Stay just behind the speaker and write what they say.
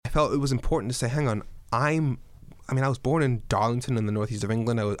felt it was important to say, hang on, I was born in Darlington in the northeast of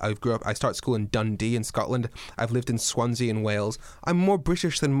England. I started school in Dundee in Scotland. I've lived in Swansea in Wales. I'm more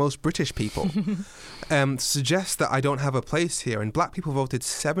British than most British people. Suggests that I don't have a place here. And black people voted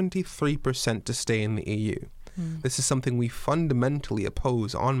 73% to stay in the EU. This is something we fundamentally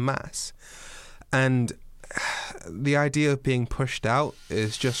oppose en masse. And the idea of being pushed out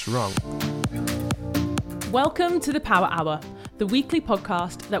is just wrong. Welcome to the Power Hour, the weekly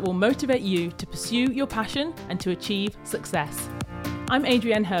podcast that will motivate you to pursue your passion and to achieve success. I'm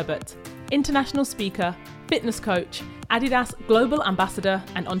Adrienne Herbert, international speaker, fitness coach, Adidas Global Ambassador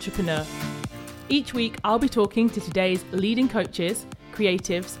and entrepreneur. Each week, I'll be talking to today's leading coaches,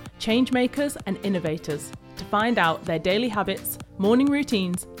 creatives, change makers and innovators to find out their daily habits, morning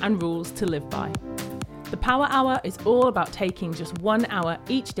routines and rules to live by. The Power Hour is all about taking just 1 hour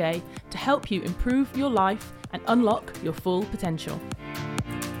each day to help you improve your life and unlock your full potential.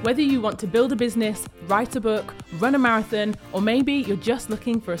 Whether you want to build a business, write a book, run a marathon, or maybe you're just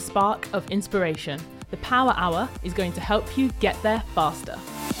looking for a spark of inspiration, the Power Hour is going to help you get there faster.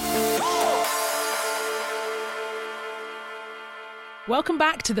 Welcome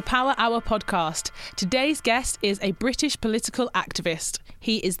back to the Power Hour podcast. Today's guest is a British political activist.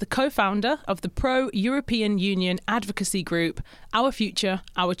 He is the co-founder of the pro-European Union advocacy group, Our Future,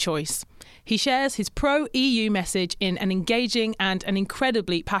 Our Choice. He shares his pro-EU message in an engaging and an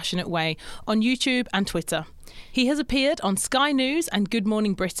incredibly passionate way on YouTube and Twitter. He has appeared on Sky News and Good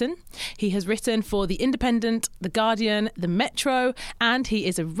Morning Britain. He has written for The Independent, The Guardian, The Metro, and he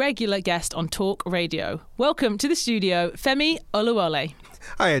is a regular guest on Talk Radio. Welcome to the studio, Femi Oluwole.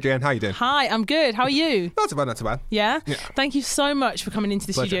 Hi, Adrienne. How you doing? Hi, I'm good. How are you? Not too bad, not too bad. Yeah? Thank you so much for coming into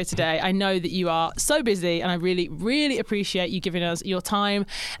the Pleasure. studio today. I know that you are so busy and I really, really appreciate you giving us your time,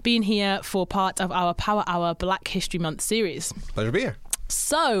 being here for part of our Power Hour Black History Month series. Pleasure to be here.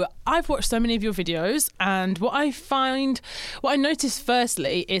 So, I've watched so many of your videos, and what I noticed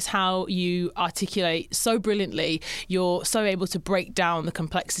firstly is how you articulate so brilliantly. You're so able to break down the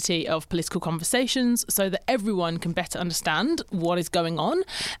complexity of political conversations so that everyone can better understand what is going on.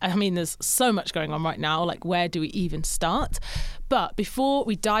 I mean, there's so much going on right now, like where do we even start? But before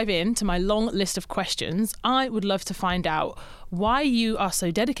we dive into my long list of questions, I would love to find out why you are so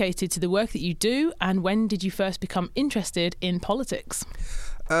dedicated to the work that you do, and when did you first become interested in politics?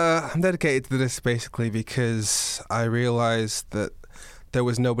 I'm dedicated to this basically because I realised that there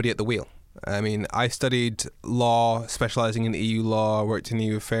was nobody at the wheel. I mean, I studied law, specialising in EU law, worked in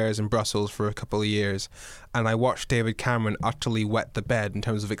EU affairs in Brussels for a couple of years, and I watched David Cameron utterly wet the bed in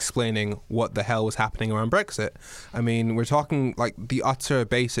terms of explaining what the hell was happening around Brexit. I mean, we're talking like the utter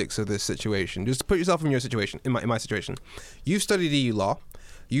basics of this situation. Just put yourself in your situation, in my situation. You've studied EU law.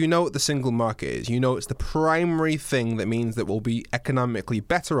 You know what the single market is. You know it's the primary thing that means that we'll be economically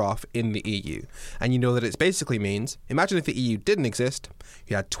better off in the EU. And you know that it basically means, imagine if the EU didn't exist,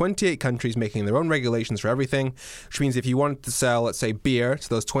 you had 28 countries making their own regulations for everything, which means if you wanted to sell, let's say, beer to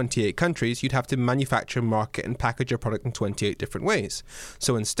those 28 countries, you'd have to manufacture, market, and package your product in 28 different ways.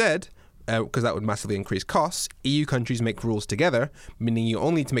 So instead, because that would massively increase costs, EU countries make rules together, meaning you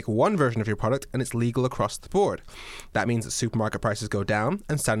only need to make one version of your product and it's legal across the board. That means that supermarket prices go down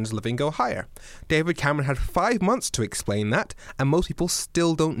and standards of living go higher. David Cameron had 5 months to explain that, and most people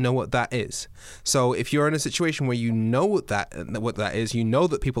still don't know what that is. So if you're in a situation where you know what that is, you know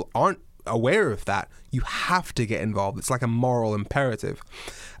that people aren't aware of that, you have to get involved. It's like a moral imperative.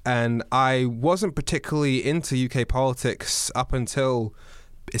 And I wasn't particularly into UK politics up until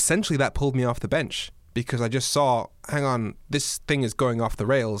essentially that pulled me off the bench, because I just saw, hang on, this thing is going off the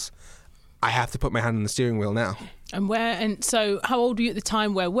rails. I have to put my hand on the steering wheel now. And so how old were you at the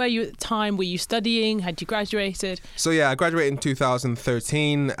time? Where were you at the time? Were you studying? Had you graduated? So yeah, I graduated in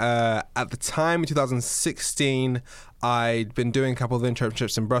 2013. At the time in 2016, I'd been doing a couple of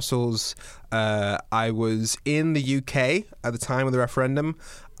internships in Brussels. I was in the UK at the time of the referendum.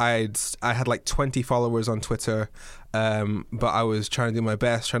 I had like 20 followers on Twitter, but I was trying to do my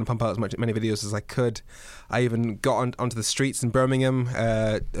best, trying to pump out many videos as I could. I even got onto the streets in Birmingham.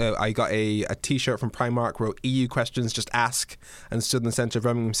 I got a T-shirt from Primark, wrote EU questions, just ask, and stood in the centre of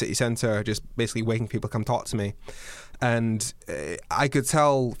Birmingham city centre, just basically waiting for people to come talk to me. And I could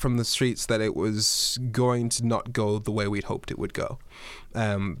tell from the streets that it was going to not go the way we'd hoped it would go,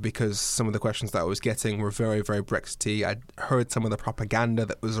 because some of the questions that I was getting were very, very Brexity. I'd heard some of the propaganda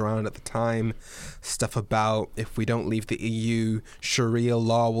that was around at the time, stuff about if we don't leave the EU, Sharia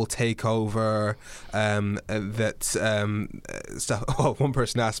law will take over. Stuff. Oh, one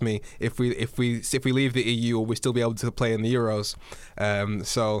person asked me if we leave the EU, will we still be able to play in the Euros?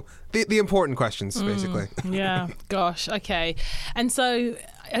 So the important questions, basically. Yeah. Gosh. Okay. And so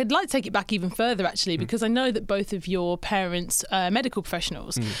I'd like to take it back even further, actually, because I know that both of your parents are medical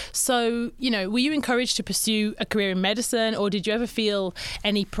professionals. So, were you encouraged to pursue a career in medicine, or did you ever feel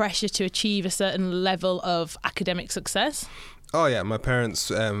any pressure to achieve a certain level of academic success? Oh yeah, my parents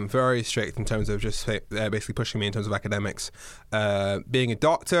very strict in terms of just basically pushing me in terms of academics. Being a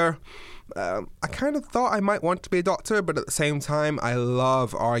doctor, I kind of thought I might want to be a doctor, but at the same time, I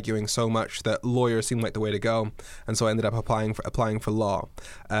love arguing so much that lawyers seemed like the way to go, and so I ended up applying for law.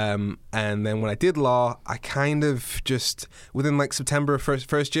 And then when I did law, I kind of just within like September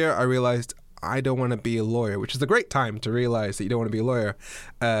first year, I realized I don't want to be a lawyer, which is a great time to realize that you don't want to be a lawyer.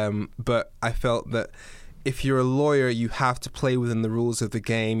 But I felt that if you're a lawyer, you have to play within the rules of the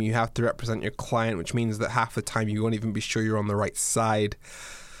game. You have to represent your client, which means that half the time you won't even be sure you're on the right side.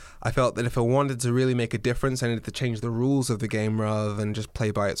 I felt that if I wanted to really make a difference, I needed to change the rules of the game rather than just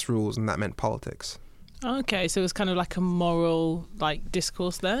play by its rules, and that meant politics. Okay, so it was kind of like a moral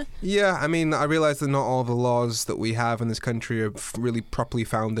discourse there? Yeah, I mean, I realised that not all the laws that we have in this country are really properly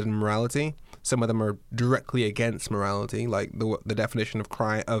founded in morality. Some of them are directly against morality, like the definition of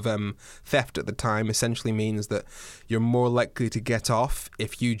theft at the time essentially means that you're more likely to get off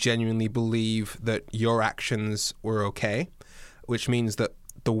if you genuinely believe that your actions were okay, which means that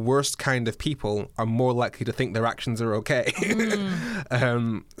the worst kind of people are more likely to think their actions are okay.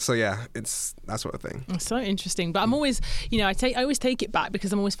 So yeah, it's that sort of thing. It's so interesting. But I'm always, I always take it back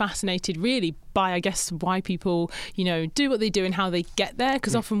because I'm always fascinated really by, I guess, why people, do what they do and how they get there.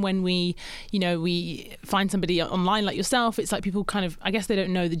 Because often when we find somebody online like yourself, it's like people kind of, I guess they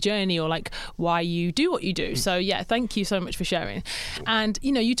don't know the journey or like why you do what you do. So yeah, thank you so much for sharing. And,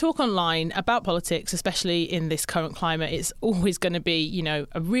 you talk online about politics, especially in this current climate. It's always going to be,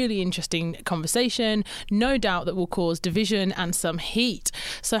 a really interesting conversation, no doubt that will cause division and some heat.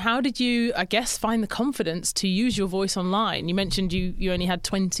 So how did you, I guess, find the confidence to use your voice online? You mentioned you only had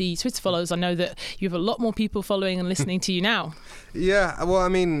 20 Twitter followers. I know that you have a lot more people following and listening to you now. Yeah, well, I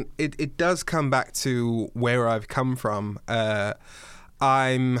mean, it does come back to where I've come from.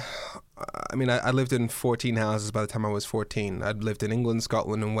 I lived in 14 houses by the time I was 14. I'd lived in England,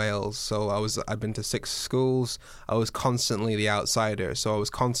 Scotland and Wales. So I'd been to 6 schools. I was constantly the outsider. So I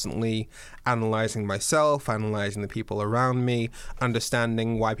was constantly analysing myself, analysing the people around me,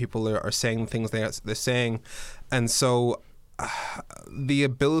 understanding why people are saying things they're saying. And so the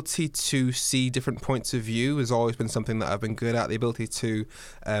ability to see different points of view has always been something that I've been good at. The ability to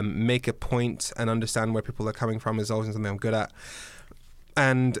make a point and understand where people are coming from is always something I'm good at.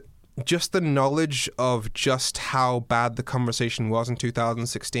 And just the knowledge of just how bad the conversation was in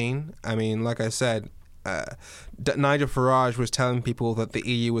 2016. I mean, like I said, Nigel Farage was telling people that the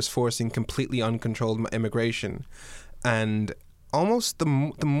EU was forcing completely uncontrolled immigration. And almost the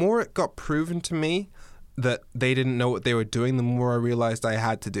more it got proven to me that they didn't know what they were doing, the more I realized I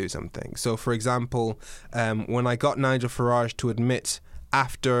had to do something. So, for example, when I got Nigel Farage to admit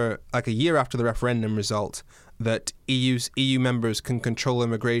after, like a year after the referendum result, that EU members can control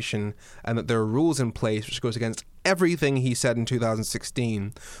immigration and that there are rules in place which goes against everything he said in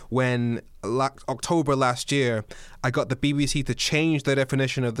 2016. When October last year, I got the BBC to change their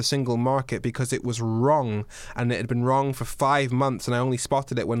definition of the single market because it was wrong, and it had been wrong for 5 months, and I only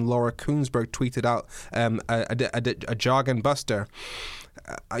spotted it when Laura Kuenssberg tweeted out a jargon buster.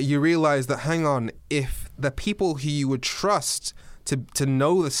 You realise that, hang on, if the people who you would trust to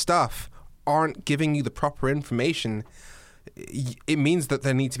know the stuff aren't giving you the proper information, it means that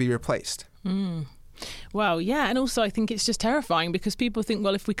they need to be replaced. Well, yeah, and also I think it's just terrifying because people think,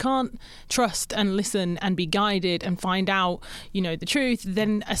 well, if we can't trust and listen and be guided and find out, the truth,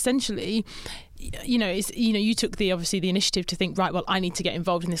 then essentially, you took the initiative to think, right, well, I need to get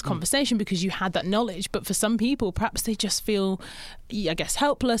involved in this conversation because you had that knowledge. But for some people, perhaps they just feel, I guess,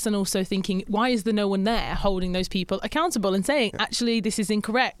 helpless, and also thinking, why is there no one there holding those people accountable and saying, actually, this is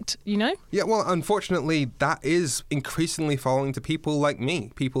incorrect, Yeah, well, unfortunately, that is increasingly falling to people like me,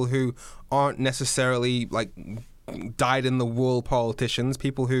 people who aren't necessarily dyed-in-the-wool politicians,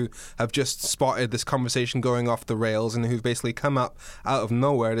 people who have just spotted this conversation going off the rails and who've basically come up out of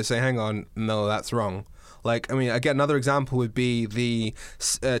nowhere to say, hang on, no, that's wrong. Again, another example would be the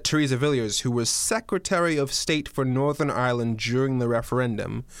Theresa Villiers, who was Secretary of State for Northern Ireland during the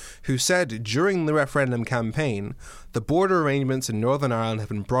referendum, who said during the referendum campaign, the border arrangements in Northern Ireland have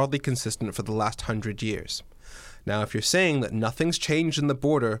been broadly consistent for the last 100 years. Now, if you're saying that nothing's changed in the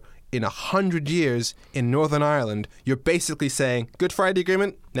border in 100 years in Northern Ireland, you're basically saying Good Friday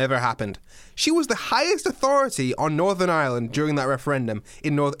Agreement never happened. She was the highest authority on Northern Ireland during that referendum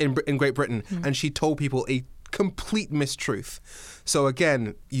in Great Britain, and she told people a complete mistruth. So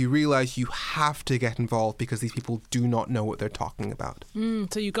again, you realise you have to get involved because these people do not know what they're talking about.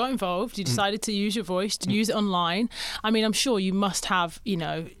 So you got involved, you decided to use your voice, to use it online. I mean, I'm sure you must have,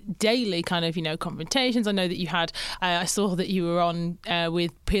 daily kind of, confrontations. I know that you had, I saw that you were on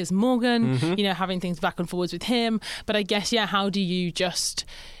with Piers Morgan, having things back and forwards with him. But I guess, how do you just...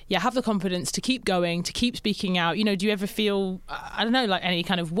 have the confidence to keep going, to keep speaking out? Do you ever feel, I don't know, like any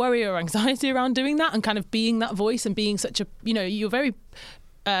kind of worry or anxiety around doing that and kind of being that voice and being such a, you're very,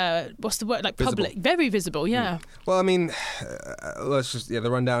 what's the word, like public, very visible, yeah. Well, I mean, the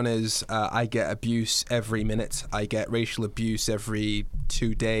rundown is I get abuse every minute. I get racial abuse every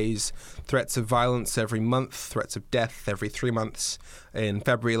 2 days, threats of violence every month, threats of death every 3 months. In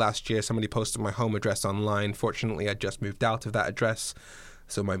February last year, somebody posted my home address online. Fortunately, I just moved out of that address,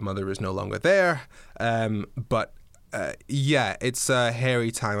 so my mother is no longer there. But it's a hairy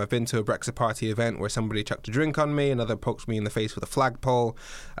time. I've been to a Brexit Party event where somebody chucked a drink on me, another poked me in the face with a flagpole.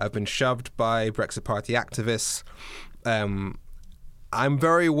 I've been shoved by Brexit Party activists. I'm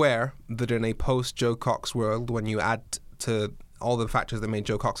very aware that in a post-Jo Cox world, when you add to all the factors that made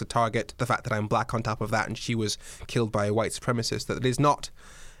Jo Cox a target, the fact that I'm black on top of that and she was killed by a white supremacist, that it is not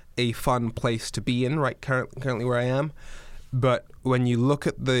a fun place to be in currently where I am. But when you look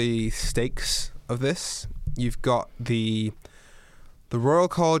at the stakes of this, you've got the Royal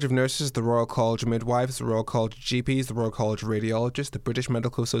College of Nurses, the Royal College of Midwives, the Royal College of GPs, the Royal College of Radiologists, the British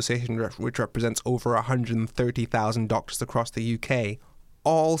Medical Association, which represents over 130,000 doctors across the UK,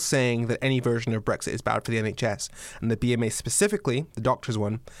 all saying that any version of Brexit is bad for the NHS. And the BMA specifically, the doctors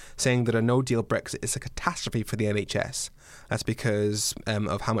one, saying that a no-deal Brexit is a catastrophe for the NHS. That's because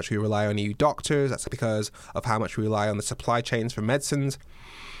of how much we rely on EU doctors. That's because of how much we rely on the supply chains for medicines.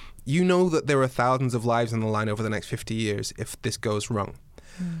 You know that there are thousands of lives on the line over the next 50 years if this goes wrong.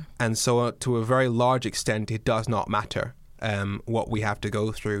 And so to a very large extent, it does not matter what we have to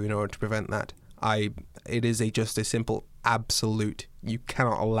go through in order to prevent that. It is just a simple absolute. You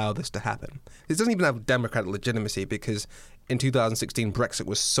cannot allow this to happen. This doesn't even have democratic legitimacy because in 2016, Brexit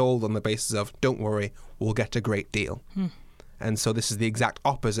was sold on the basis of, don't worry, we'll get a great deal. And so this is the exact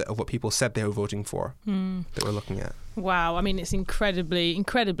opposite of what people said they were voting for that we're looking at. Wow. I mean, it's incredibly,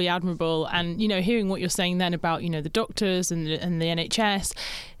 incredibly admirable. And, hearing what you're saying then about, the doctors and the NHS,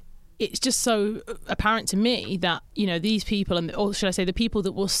 it's just so apparent to me that, these people, or should I say the people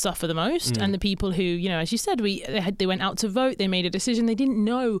that will suffer the most and the people who, as you said, they went out to vote, they made a decision, they didn't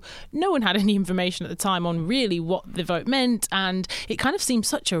know, no one had any information at the time on really what the vote meant. And it kind of seemed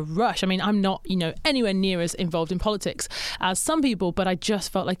such a rush. I mean, I'm not, anywhere near as involved in politics as some people, but I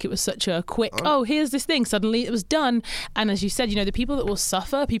just felt like it was such a quick, here's this thing, suddenly it was done. And as you said, the people that will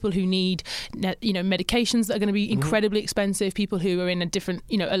suffer, people who need, medications that are going to be incredibly expensive, people who are in a different,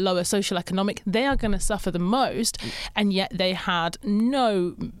 a lower social economic, they are going to suffer the most, and yet they had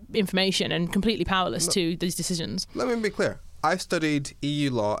no information and completely powerless to these decisions. Let me be clear. I studied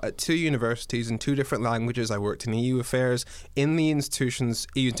EU law at 2 universities in 2 different languages. I worked in EU affairs in the EU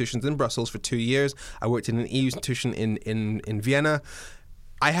institutions in Brussels for 2 years. I worked in an EU institution in Vienna.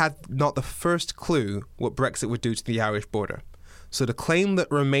 I had not the first clue what Brexit would do to the Irish border. So to claim that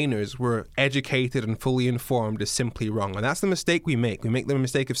Remainers were educated and fully informed is simply wrong. And that's the mistake we make. We make the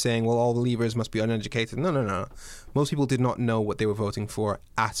mistake of saying, well, all the Leavers must be uneducated. No. Most people did not know what they were voting for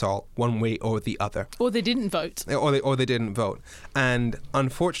at all, one way or the other. Or they didn't vote. Or they didn't vote. And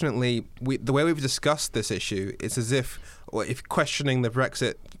unfortunately, the way we've discussed this issue, it's as if questioning the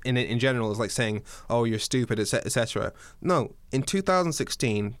Brexit in general is like saying, oh, you're stupid, etc. No, in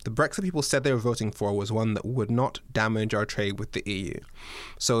 2016, the Brexit people said they were voting for was one that would not damage our trade with the EU.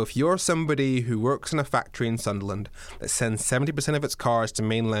 So if you're somebody who works in a factory in Sunderland that sends 70% of its cars to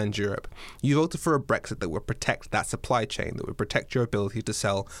mainland Europe, you voted for a Brexit that would protect that supply chain, that would protect your ability to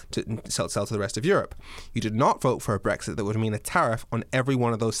sell to the rest of Europe. You did not vote for a Brexit that would mean a tariff on every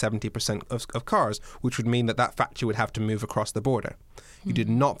one of those 70% of cars, which would mean that factory would have to move across the border. You did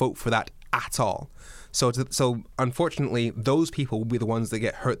not vote for that at all. So unfortunately, those people will be the ones that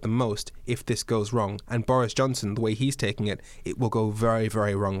get hurt the most if this goes wrong. And Boris Johnson, the way he's taking it, it will go very,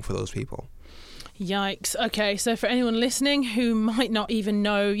 very wrong for those people. Yikes. Okay, so for anyone listening who might not even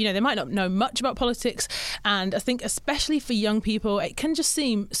know, they might not know much about politics, and I think especially for young people, it can just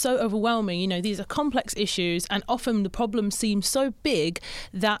seem so overwhelming. These are complex issues, and often the problems seem so big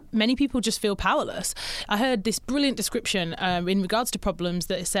that many people just feel powerless. I heard this brilliant description in regards to problems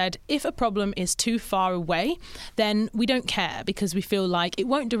that said, if a problem is too far away, then we don't care because we feel like it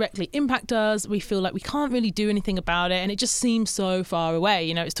won't directly impact us. We feel like we can't really do anything about it, and it just seems so far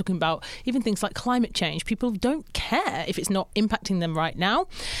away. It's talking about even things like climate climate change. People don't care if it's not impacting them right now.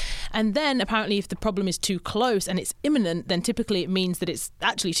 And then apparently if the problem is too close and it's imminent, then typically it means that it's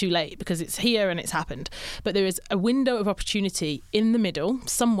actually too late because it's here and it's happened. But there is a window of opportunity in the middle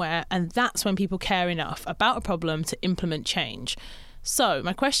somewhere, and that's when people care enough about a problem to implement change. So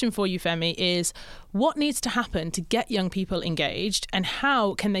my question for you, Femi, is what needs to happen to get young people engaged, and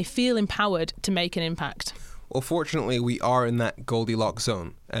how can they feel empowered to make an impact? Well, fortunately, we are in that Goldilocks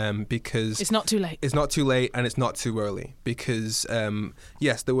zone because it's not too late. It's not too late, and it's not too early. Because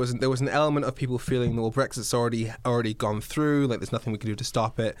yes, there was an element of people feeling that, well, Brexit's already gone through. Like, there's nothing we can do to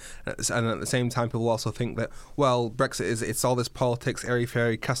stop it. And at the same time, people also think that, well, Brexit it's all this politics,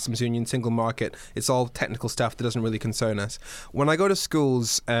 airy-fairy, customs union, single market. It's all technical stuff that doesn't really concern us. When I go to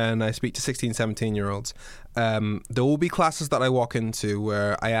schools and I speak to 16, 17-year-olds. There will be classes that I walk into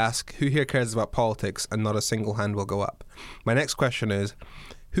where I ask, who here cares about politics, and not a single hand will go up. My next question is,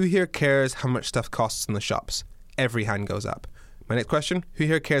 who here cares how much stuff costs in the shops? Every hand goes up. My next question, who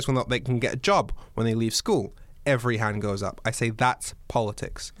here cares whether they can get a job when they leave school? Every hand goes up. I say that's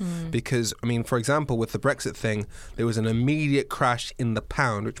politics. Because, I mean, for example, with the Brexit thing, there was an immediate crash in the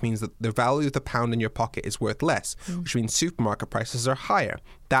pound, which means that the value of the pound in your pocket is worth less, which means supermarket prices are higher.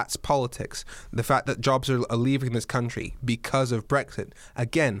 That's politics. The fact that jobs are leaving this country because of Brexit,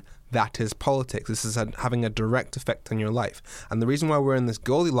 again, that is politics. This is having a direct effect on your life. And the reason why we're in this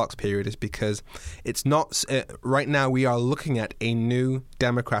Goldilocks period is because it's not... right now, we are looking at a new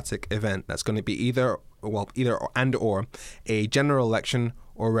democratic event that's going to be either a general election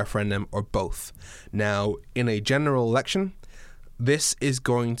or referendum or both. Now, in a general election, this is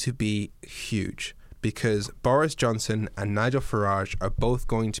going to be huge because Boris Johnson and Nigel Farage are both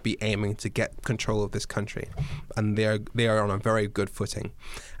going to be aiming to get control of this country, and they are on a very good footing.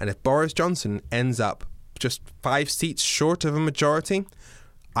 And if Boris Johnson ends up just 5 seats short of a majority,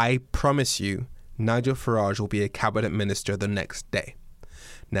 I promise you Nigel Farage will be a cabinet minister the next day.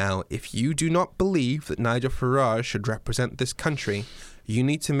 Now, if you do not believe that Nigel Farage should represent this country, you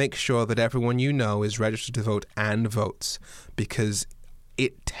need to make sure that everyone you know is registered to vote and votes, because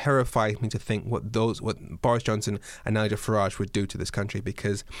it terrifies me to think what Boris Johnson and Nigel Farage would do to this country.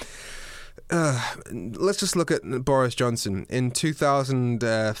 Because let's just look at Boris Johnson. In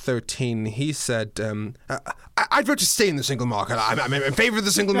 2013, he said, I'd vote to stay in the single market. I'm in favour of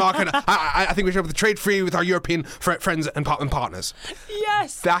the single market. I think we should have the trade free with our European friends and partners.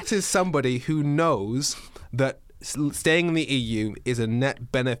 Yes! That is somebody who knows that staying in the EU is a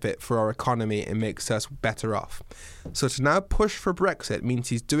net benefit for our economy and makes us better off. So to now push for Brexit means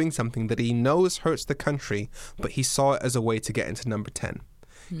he's doing something that he knows hurts the country, but he saw it as a way to get into number 10.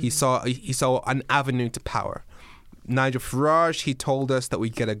 He saw an avenue to power. Nigel Farage, he told us that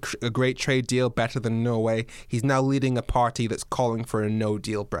we'd get a great trade deal better than Norway. He's now leading a party that's calling for a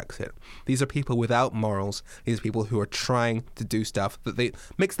no-deal Brexit. These are people without morals. These are people who are trying to do stuff that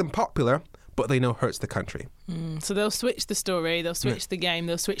makes them popular, but they know hurts the country. So they'll switch the story, they'll switch the game,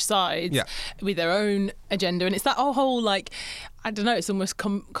 they'll switch sides with their own agenda. And it's that whole, like, I don't know, it's almost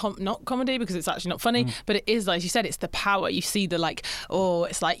not comedy because it's actually not funny, but it is, like you said, it's the power. You see the, like,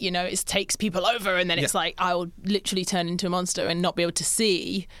 it's like, it takes people over, and then it's like, I will literally turn into a monster and not be able to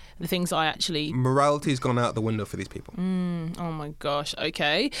see the things I actually... Morality's gone out the window for these people. Oh my gosh,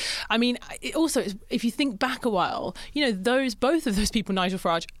 okay. I mean, it also, if you think back a while, both of those people, Nigel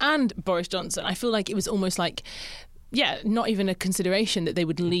Farage and Boris Johnson, I feel like it was almost like, not even a consideration that they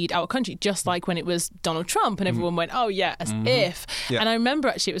would lead our country, just like when it was Donald Trump and everyone went, oh yeah, as if. And I remember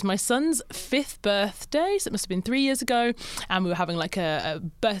actually it was my son's 5th birthday, so it must have been 3 years ago, and we were having like a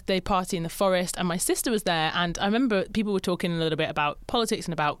birthday party in the forest, and my sister was there, and I remember people were talking a little bit about politics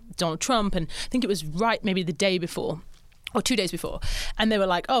and about Donald Trump, and I think it was maybe the day before or 2 days before, and they were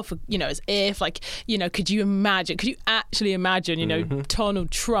like, as if, like, could you actually imagine,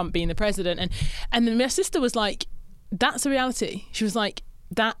 Donald Trump being the president? And then my sister was like, that's a reality. She was like,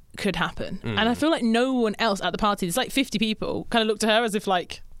 that could happen. And I feel like no one else at the party, there's like 50 people, kind of looked at her as if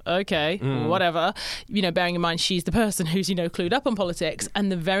like, okay, whatever, bearing in mind she's the person who's, clued up on politics. And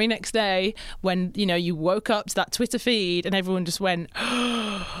the very next day when, you woke up to that Twitter feed and everyone just went,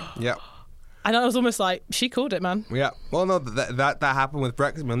 yeah. And I was almost like, she called it, man. Yeah. Well, no, that happened with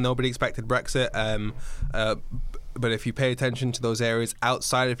Brexit. Well, nobody expected Brexit. But if you pay attention to those areas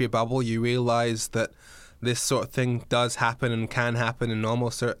outside of your bubble, you realise that this sort of thing does happen and can happen and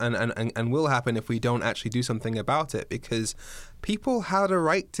and will happen if we don't actually do something about it, because people had a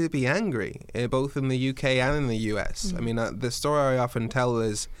right to be angry, both in the UK and in the US. I mean, the story I often tell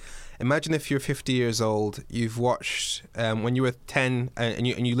is imagine if you're 50 years old, you've watched when you were 10 and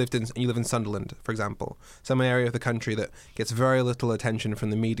you live in Sunderland, for example, some area of the country that gets very little attention from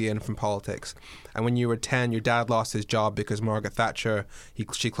the media and from politics. And when you were 10, your dad lost his job because Margaret Thatcher,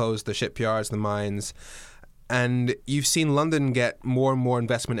 she closed the shipyards, the mines. And you've seen London get more and more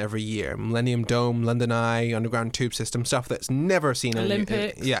investment every year. Millennium Dome, London Eye, Underground Tube System, stuff that's never seen.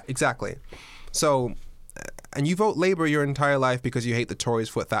 Olympics. Yeah, exactly. So, and you vote Labour your entire life because you hate the Tories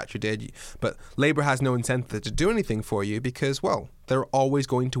for what Thatcher did. But Labour has no incentive to do anything for you because, well, they're always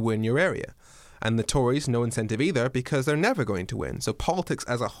going to win your area. And the Tories, no incentive either because they're never going to win. So politics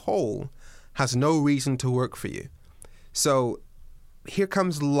as a whole has no reason to work for you. So here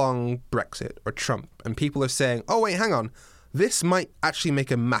comes along Brexit or Trump, and people are saying, oh, wait, hang on, this might actually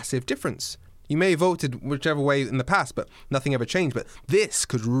make a massive difference. You may have voted whichever way in the past, but nothing ever changed. But this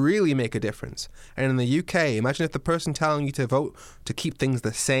could really make a difference. And in the UK, imagine if the person telling you to vote to keep things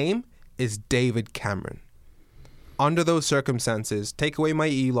the same is David Cameron. Under those circumstances, take away my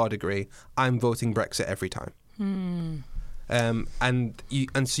EU law degree, I'm voting Brexit every time. And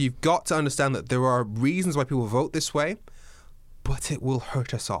so you've got to understand that there are reasons why people vote this way, but it will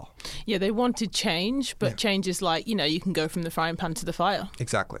hurt us all. Yeah, they wanted change, but change is like, you can go from the frying pan to the fire.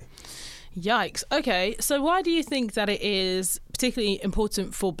 Exactly. Yikes. Okay, so why do you think that it is particularly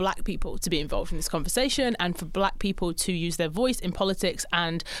important for black people to be involved in this conversation and for black people to use their voice in politics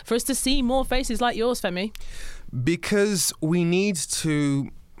and for us to see more faces like yours, Femi? Because we need to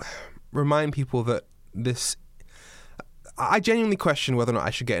remind people that this... I genuinely question whether or not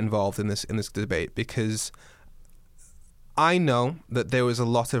I should get involved in this debate because I know that there was a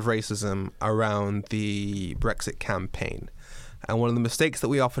lot of racism around the Brexit campaign. And one of the mistakes that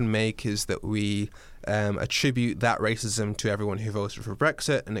we often make is that we attribute that racism to everyone who voted for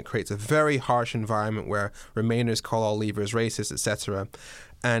Brexit, and it creates a very harsh environment where Remainers call all Leavers racist, etc.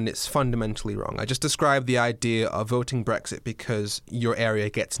 And it's fundamentally wrong. I just described the idea of voting Brexit because your area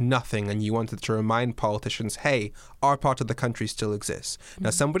gets nothing and you wanted to remind politicians, hey, our part of the country still exists. Now,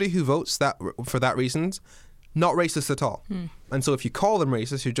 somebody who votes that for that reason, not racist at all. And so if you call them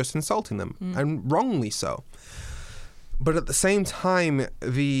racist, you're just insulting them, and wrongly so. But at the same time,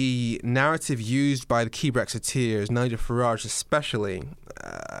 the narrative used by the key Brexiteers, Nigel Farage especially,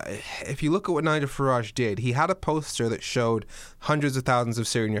 if you look at what Nigel Farage did, he had a poster that showed hundreds of thousands of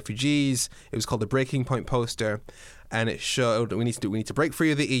Syrian refugees. It was called the Breaking Point poster, and it showed we need to break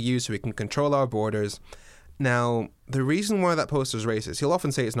free of the EU so we can control our borders. Now, the reason why that poster is racist, he'll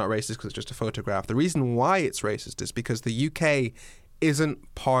often say it's not racist because it's just a photograph. The reason why it's racist is because the UK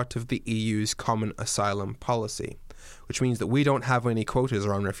isn't part of the EU's common asylum policy, which means that we don't have any quotas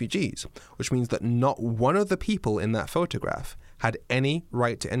around refugees, which means that not one of the people in that photograph had any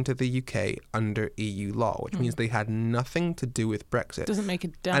right to enter the UK under EU law, which means they had nothing to do with Brexit. Doesn't make a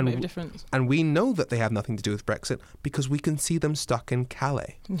damn bit of difference. And we know that they have nothing to do with Brexit because we can see them stuck in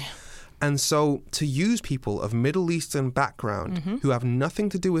Calais. Yeah. And so to use people of Middle Eastern background who have nothing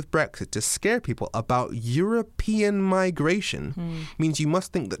to do with Brexit to scare people about European migration means you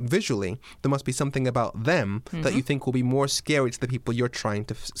must think that visually there must be something about them that you think will be more scary to the people you're trying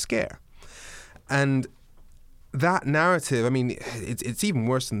to scare. And that narrative, I mean, it's even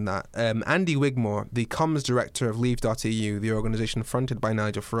worse than that. Andy Wigmore, the comms director of Leave.eu, the organisation fronted by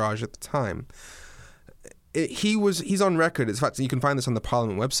Nigel Farage at the time, he's on record. In fact, you can find this on the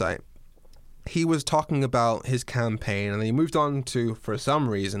Parliament website. He was talking about his campaign, and then he moved on to, for some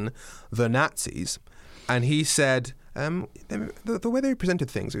reason, the Nazis, and he said the way they presented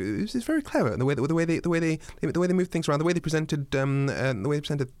things is very clever. The way they moved things around, the way they presented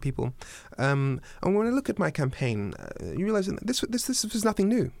people. And when I look at my campaign, you realise that this was nothing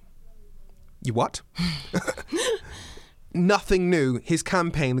new. You what? Nothing new. His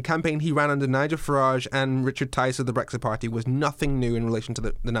campaign, the campaign he ran under Nigel Farage and Richard Tice of the Brexit Party, was nothing new in relation to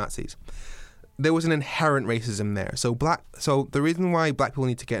the Nazis. There was an inherent racism there. So the reason why black people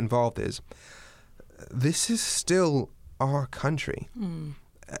need to get involved is this is still our country.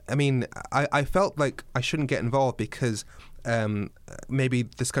 I mean, I felt like I shouldn't get involved because maybe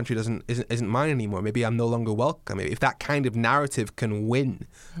this country isn't mine anymore. Maybe I'm no longer welcome. If that kind of narrative can win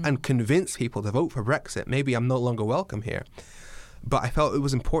and convince people to vote for Brexit, maybe I'm no longer welcome here. But I felt it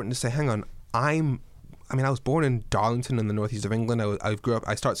was important to say, hang on, I was born in Darlington in the northeast of England.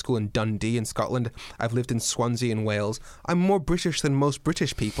 I started school in Dundee in Scotland. I've lived in Swansea in Wales. I'm more British than most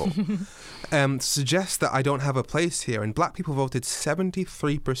British people. Suggests that I don't have a place here. And black people voted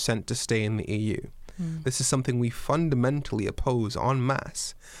 73% to stay in the EU. This is something we fundamentally oppose en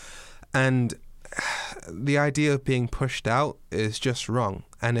masse. And the idea of being pushed out is just wrong.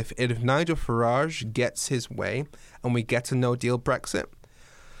 And if Nigel Farage gets his way and we get a no-deal Brexit,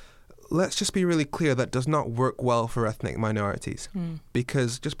 let's just be really clear, that does not work well for ethnic minorities.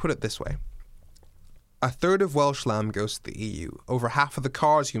 Because, just put it this way, a third of Welsh lamb goes to the EU. Over half of the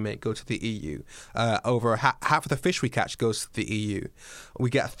cars you make go to the EU. Over half of the fish we catch goes to the EU. We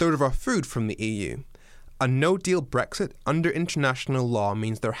get a third of our food from the EU. A no-deal Brexit under international law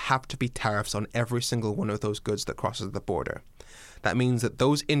means there have to be tariffs on every single one of those goods that crosses the border. That means that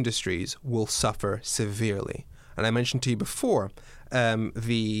those industries will suffer severely. And I mentioned to you before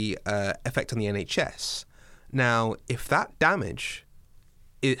the effect on the NHS. Now, if that damage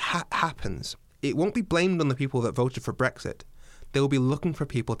happens, it won't be blamed on the people that voted for Brexit. They'll be looking for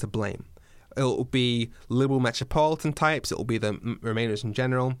people to blame. It'll be liberal metropolitan types, it'll be the Remainers in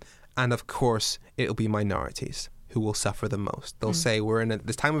general, and of course, it'll be minorities who will suffer the most. They'll say, we're in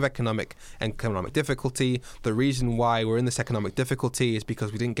this time of economic difficulty. The reason why we're in this economic difficulty is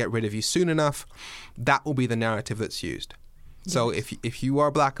because we didn't get rid of you soon enough. That will be the narrative that's used. Yes. So if you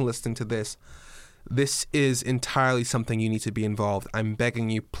are black and listening to this, this is entirely something you need to be involved. I'm begging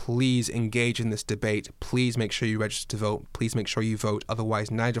you, please engage in this debate. Please make sure you register to vote. Please make sure you vote.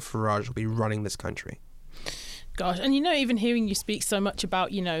 Otherwise, Nigel Farage will be running this country. Gosh, and even hearing you speak so much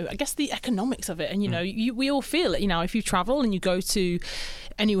about, I guess the economics of it, and, we all feel it, if you travel and you go to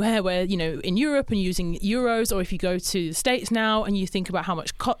anywhere where, in Europe and using euros, or if you go to the States now and you think about how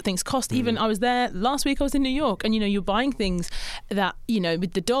much things cost. Even I was there last week, I was in New York, and, you're buying things that,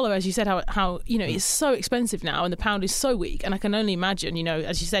 with the dollar, as you said, how it's so expensive now and the pound is so weak. And I can only imagine,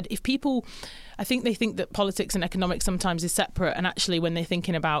 as you said, if people... I think they think that politics and economics sometimes is separate, and actually when they're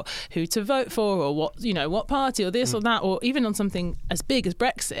thinking about who to vote for or what party or this or that, or even on something as big as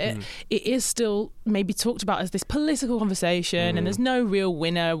Brexit, it is still maybe talked about as this political conversation, and there's no real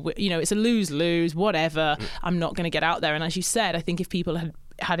winner. It's a lose-lose, whatever. I'm not going to get out there. And as you said, I think if people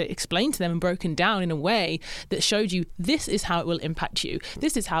had it explained to them and broken down in a way that showed you this is how it will impact you,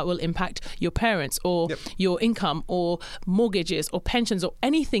 this is how it will impact your parents or your income or mortgages or pensions or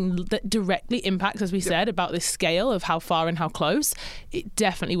anything that directly impacts, as we said, about this scale of how far and how close, it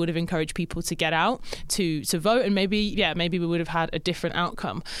definitely would have encouraged people to get out to vote, and maybe we would have had a different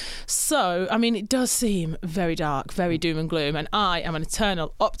outcome. So it does seem very dark, very doom and gloom, and I am an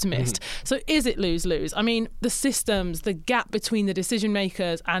eternal optimist. So is it lose-lose? The systems, the gap between the decision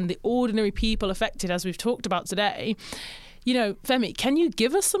makers and the ordinary people affected, as we've talked about today. Femi, can you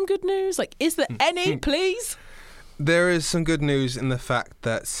give us some good news? Is there any, please? There is some good news in the fact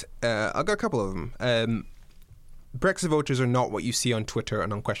that I've got a couple of them. Brexit voters are not what you see on Twitter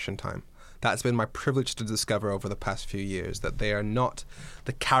and on Question Time. That's been my privilege to discover over the past few years, that they are not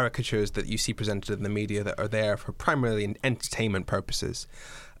the caricatures that you see presented in the media that are there for primarily entertainment purposes.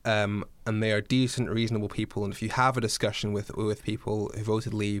 And they are decent, reasonable people. And if you have a discussion with people who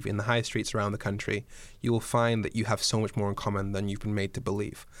voted Leave in the high streets around the country, you will find that you have so much more in common than you've been made to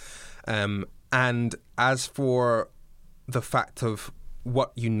believe. And as for the fact of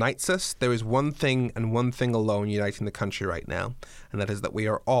what unites us, there is one thing and one thing alone uniting the country right now, and that is that we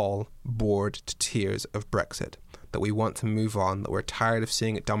are all bored to tears of Brexit. That we want to move on, that we're tired of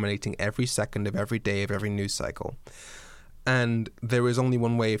seeing it dominating every second of every day of every news cycle. And there is only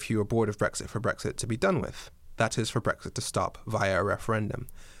one way, if you are bored of Brexit, for Brexit to be done with. That is for Brexit to stop via a referendum.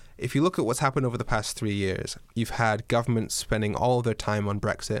 If you look at what's happened over the past 3 years, you've had governments spending all of their time on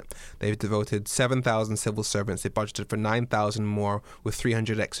Brexit. They've devoted 7,000 civil servants. They budgeted for 9,000 more, with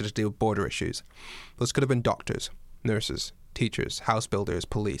 300 extra to deal with border issues. Those could have been doctors, nurses, teachers, house builders,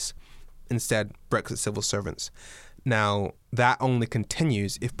 police. Instead, Brexit civil servants. Now, that only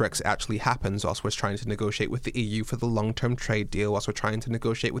continues if Brexit actually happens, whilst we're trying to negotiate with the EU for the long-term trade deal, whilst we're trying to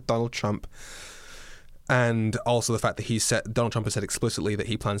negotiate with Donald Trump. And also the fact that Donald Trump has said explicitly that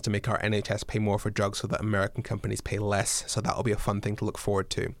he plans to make our NHS pay more for drugs so that American companies pay less. So that'll be a fun thing to look forward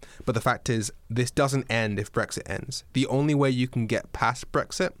to. But the fact is, this doesn't end if Brexit ends. The only way you can get past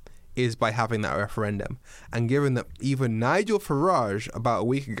Brexit is by having that referendum. And given that even Nigel Farage about a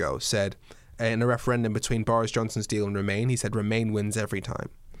week ago said in a referendum between Boris Johnson's deal and Remain, he said Remain wins every time,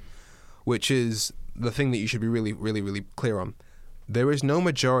 which is the thing that you should be really, really, really clear on. There is no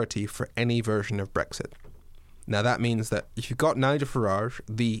majority for any version of Brexit. Now that means that if you've got Nigel Farage,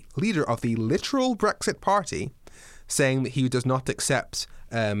 the leader of the literal Brexit party, saying that he does not accept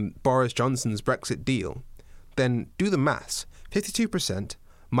Boris Johnson's Brexit deal, then do the maths. 52%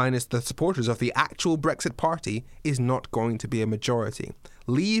 minus the supporters of the actual Brexit party is not going to be a majority.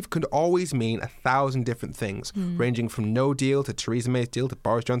 Leave could always mean 1,000 different things, ranging from no deal to Theresa May's deal to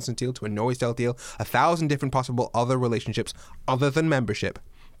Boris Johnson's deal to a Noisdale deal, 1,000 different possible other relationships other than membership.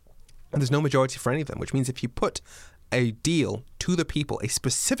 And there's no majority for any of them, which means if you put a deal to the people, a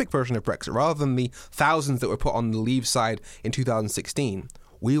specific version of Brexit, rather than the thousands that were put on the Leave side in 2016,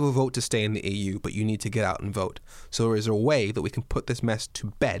 we will vote to stay in the EU, but you need to get out and vote. So there is a way that we can put this mess to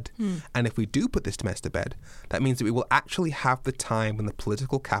bed. And if we do put this mess to bed, that means that we will actually have the time and the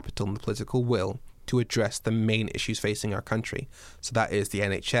political capital and the political will to address the main issues facing our country. So that is the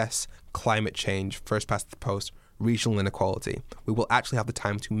NHS, climate change, first past the post, regional inequality. We will actually have the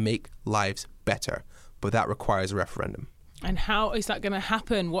time to make lives better, but that requires a referendum. And how is that going to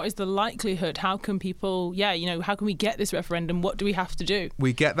happen? What is the likelihood? How can people, how can we get this referendum? What do we have to do?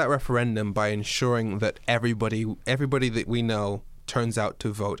 We get that referendum by ensuring that everybody that we know turns out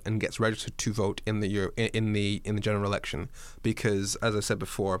to vote and gets registered to vote in the general election. Because, as I said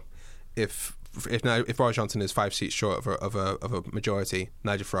before, if Boris Johnson is 5 seats short of a majority,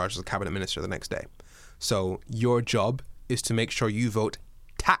 Nigel Farage is a cabinet minister the next day. So your job is to make sure you vote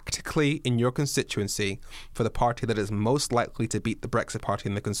tactically in your constituency for the party that is most likely to beat the Brexit Party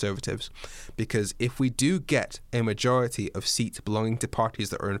and the Conservatives. Because if we do get a majority of seats belonging to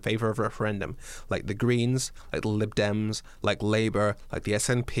parties that are in favour of a referendum, like the Greens, like the Lib Dems, like Labour, like the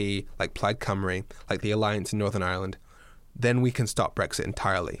SNP, like Plaid Cymru, like the Alliance in Northern Ireland, then we can stop Brexit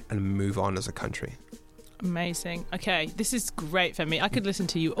entirely and move on as a country. Amazing. Okay, this is great, Femi. I could listen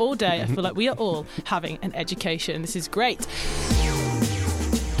to you all day. I feel like we are all having an education. This is great.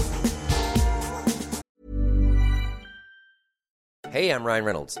 Hey, I'm Ryan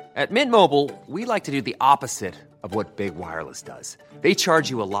Reynolds. At Mint Mobile, we like to do the opposite of what Big Wireless does. They charge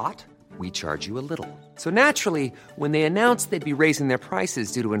you a lot, we charge you a little. So naturally, when they announced they'd be raising their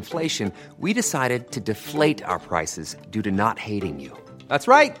prices due to inflation, we decided to deflate our prices due to not hating you. That's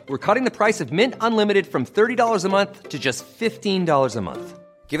right. We're cutting the price of Mint Unlimited from $30 a month to just $15 a month.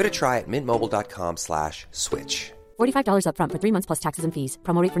 Give it a try at mintmobile.com/switch. $45 up front for 3 months plus taxes and fees.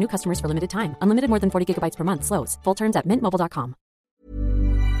 Promo rate for new customers for limited time. Unlimited more than 40 gigabytes per month. Slows full terms at mintmobile.com.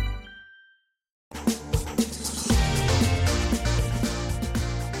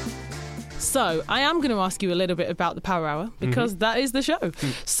 So I am going to ask you a little bit about the Power Hour because that is the show.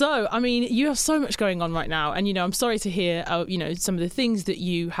 So, I mean, you have so much going on right now. And, I'm sorry to hear, some of the things that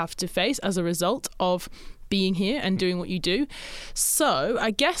you have to face as a result of being here and doing what you do. So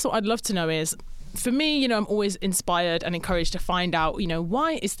I guess what I'd love to know is, for me, I'm always inspired and encouraged to find out,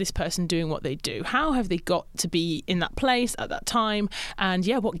 why is this person doing what they do? How have they got to be in that place at that time? And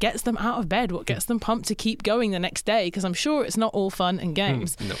what gets them out of bed? What gets them pumped to keep going the next day? Because I'm sure it's not all fun and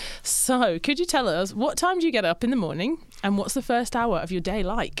games. No. So could you tell us, what time do you get up in the morning and what's the first hour of your day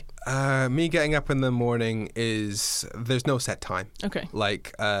like? Me getting up in the morning there's no set time. Okay.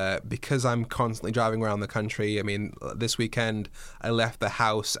 Because I'm constantly driving around the country. I mean, this weekend I left the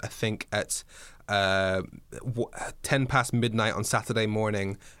house, I think, at 10 past midnight on Saturday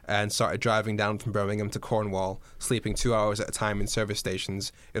morning and started driving down from Birmingham to Cornwall, sleeping 2 hours at a time in service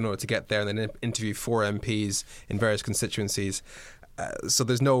stations in order to get there and then interview 4 MPs in various constituencies. So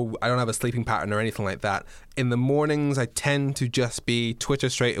I don't have a sleeping pattern or anything like that. In the mornings, I tend to just be Twitter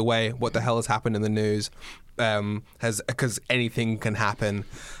straight away. What the hell has happened in the news? Because anything can happen.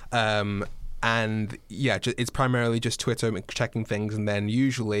 It's primarily just Twitter, checking things, and then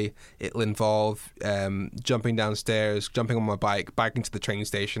usually it'll involve jumping downstairs, jumping on my bike, biking to the train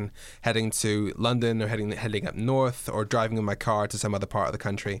station, heading to London or heading up north, or driving in my car to some other part of the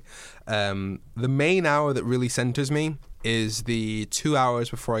country. The main hour that really centers me is the 2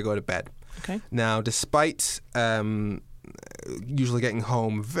 hours before I go to bed. Okay. Now, despite usually getting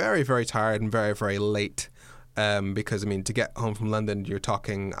home very, very tired and very, very late, because to get home from London,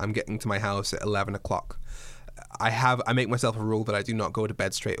 I'm getting to my house at 11 o'clock. I make myself a rule that I do not go to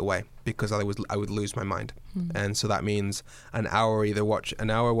bed straight away because I would lose my mind. And so that means an hour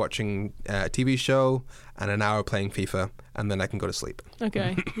watching a TV show and an hour playing FIFA, and then I can go to sleep.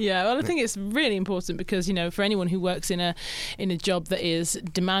 Okay. Yeah. Well, I think it's really important because, for anyone who works in a job that is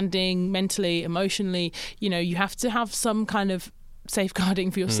demanding mentally, emotionally, you have to have some kind of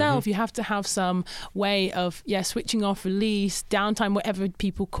safeguarding for yourself. You have to have some way of switching off, release, downtime, whatever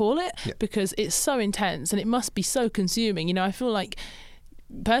people call it, because it's so intense and it must be so consuming. I feel like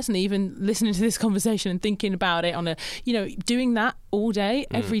personally, even listening to this conversation and thinking about it on doing that all day,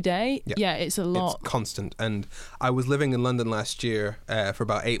 every day, it's a lot. It's constant. And I was living in London last year for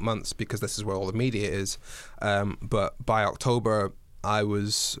about 8 months because this is where all the media is. But by October, I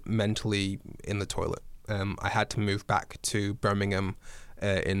was mentally in the toilet. I had to move back to Birmingham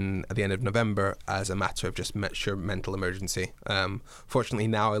at the end of November as a matter of just sheer mental emergency. Fortunately,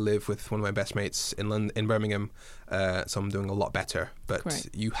 now I live with one of my best mates in Birmingham, so I'm doing a lot better. But Great.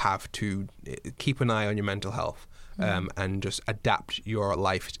 You have to keep an eye on your mental health and just adapt your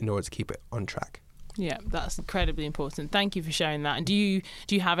life in order to keep it on track. Yeah, that's incredibly important. Thank you for sharing that. And do you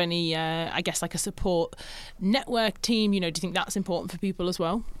have any, I guess, like a support network team? Do you think that's important for people as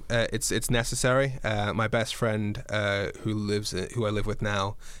well? It's necessary. My best friend, who I live with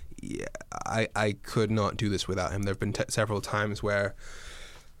now, I could not do this without him. There have been several times where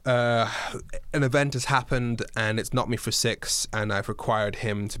an event has happened and it's knocked me for six, and I've required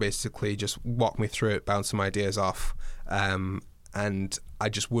him to basically just walk me through it, bounce some ideas off, and I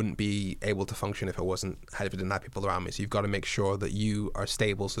just wouldn't be able to function if I didn't have people around me. So you've got to make sure that you are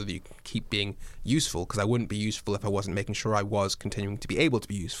stable so that you can keep being useful, because I wouldn't be useful if I wasn't making sure I was continuing to be able to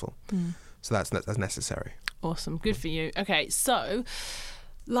be useful. So that's necessary. Awesome. Good for you. Okay, so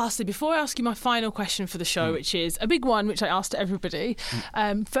lastly, before I ask you my final question for the show, which is a big one, which I asked to everybody,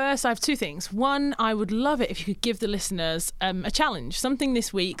 first I have two things. One, I would love it if you could give the listeners a challenge, something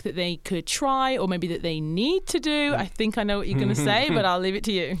this week that they could try or maybe that they need to do. I think I know what you're going to say, but I'll leave it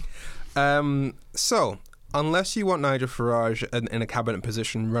to you. So, unless you want Nigel Farage in a cabinet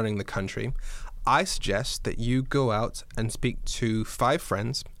position running the country, I suggest that you go out and speak to 5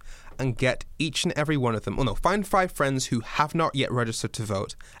 friends and get each and every one of them. Find 5 friends who have not yet registered to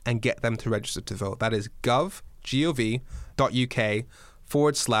vote and get them to register to vote. That is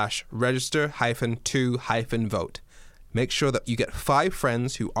gov.uk/register-to-vote. Make sure that you get 5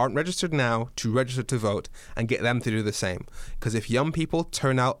 friends who aren't registered now to register to vote and get them to do the same. Because if young people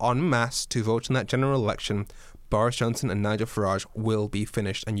turn out en masse to vote in that general election, Boris Johnson and Nigel Farage will be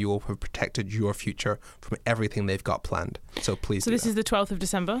finished, and you will have protected your future from everything they've got planned. So please do this that. Is the 12th of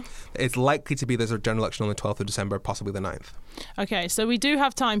December? It's likely to be there's a general election on the 12th of December, possibly the 9th. Okay, so we do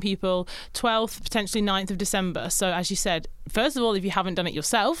have time, people. 12th, potentially 9th of December. So as you said, first of all, if you haven't done it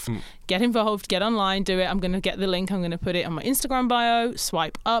yourself, get involved, get online, do it. I'm going to get the link. I'm going to put it on my Instagram bio.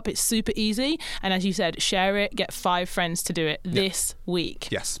 Swipe up. It's super easy. And as you said, share it. Get 5 friends to do it this week.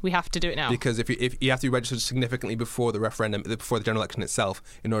 Yes. We have to do it now. Because if you have to be registered significantly before the referendum, before the general election itself,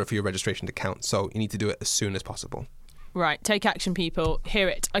 in order for your registration to count. So you need to do it as soon as possible. Right. Take action, people. Hear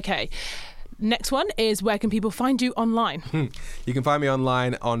it. Okay. Next one is, where can people find you online? You can find me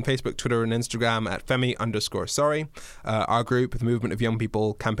online on Facebook, Twitter and Instagram at Femi_sorry. Our group, the Movement of Young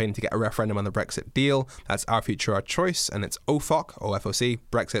People, campaigning to get a referendum on the Brexit deal. That's Our Future, Our Choice, and it's OFOC, O-F-O-C,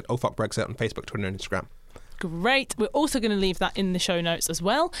 Brexit, OFOC Brexit on Facebook, Twitter and Instagram. Great. We're also going to leave that in the show notes as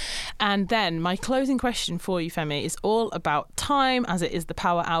well. And then my closing question for you, Femi, is all about time, as it is the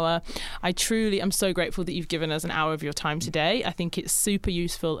Power Hour. I truly am so grateful that you've given us an hour of your time today. I think it's super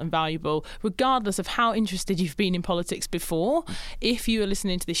useful and valuable, regardless of how interested you've been in politics before. If you are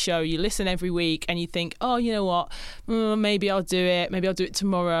listening to this show, you listen every week and you think, oh, you know what, maybe I'll do it. Maybe I'll do it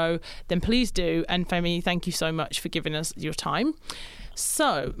tomorrow. Then please do. And Femi, thank you so much for giving us your time.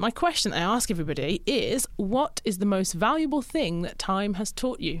 So, my question I ask everybody is, what is the most valuable thing that time has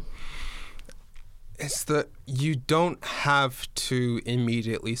taught you? It's that you don't have to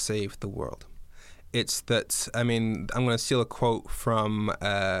immediately save the world. It's that, I'm going to steal a quote from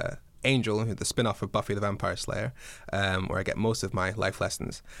Angel, the spin-off of Buffy the Vampire Slayer, where I get most of my life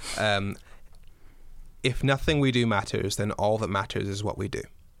lessons. If nothing we do matters, then all that matters is what we do.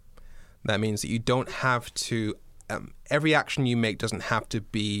 That means that you don't have to... every action you make doesn't have to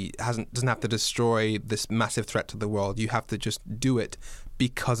destroy this massive threat to the world. You have to just do it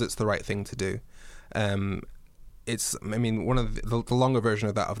because it's the right thing to do. One of the longer version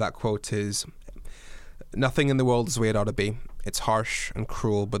of that quote is, nothing in the world is the way it ought to be. It's harsh and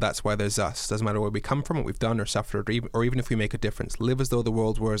cruel, but that's why there's us. Doesn't matter where we come from, what we've done or suffered, or even if we make a difference. Live as though the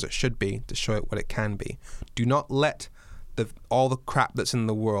world were as it should be to show it what it can be. Do not let all the crap that's in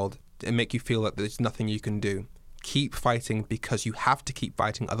the world make you feel that there's nothing you can do. Keep fighting, because you have to keep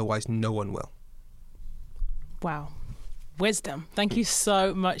fighting, otherwise no one will. Wow. Wisdom. Thank you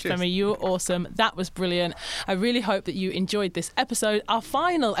so much, Cheers. Femi. You were awesome. That was brilliant. I really hope that you enjoyed this episode, our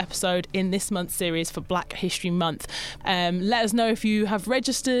final episode in this month's series for Black History Month. Let us know if you have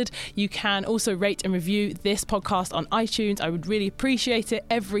registered. You can also rate and review this podcast on iTunes. I would really appreciate it.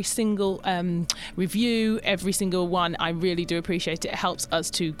 Every single review, every single one, I really do appreciate it. It helps us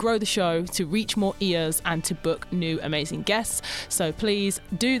to grow the show, to reach more ears, and to book new amazing guests. So please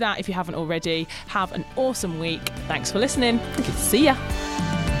do that if you haven't already. Have an awesome week. Thanks for listening. See ya.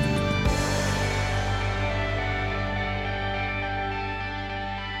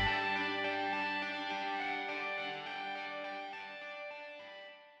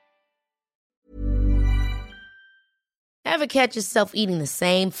 Ever catch yourself eating the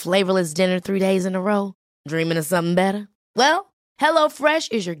same flavorless dinner 3 days in a row? Dreaming of something better? Well,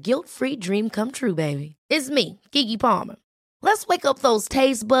 HelloFresh is your guilt-free dream come true, baby. It's me, Keke Palmer. Let's wake up those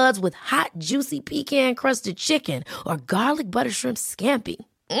taste buds with hot, juicy pecan-crusted chicken or garlic butter shrimp scampi.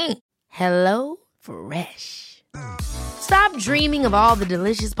 Hello Fresh. Stop dreaming of all the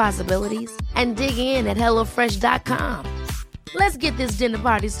delicious possibilities and dig in at HelloFresh.com. Let's get this dinner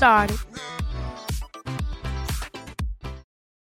party started.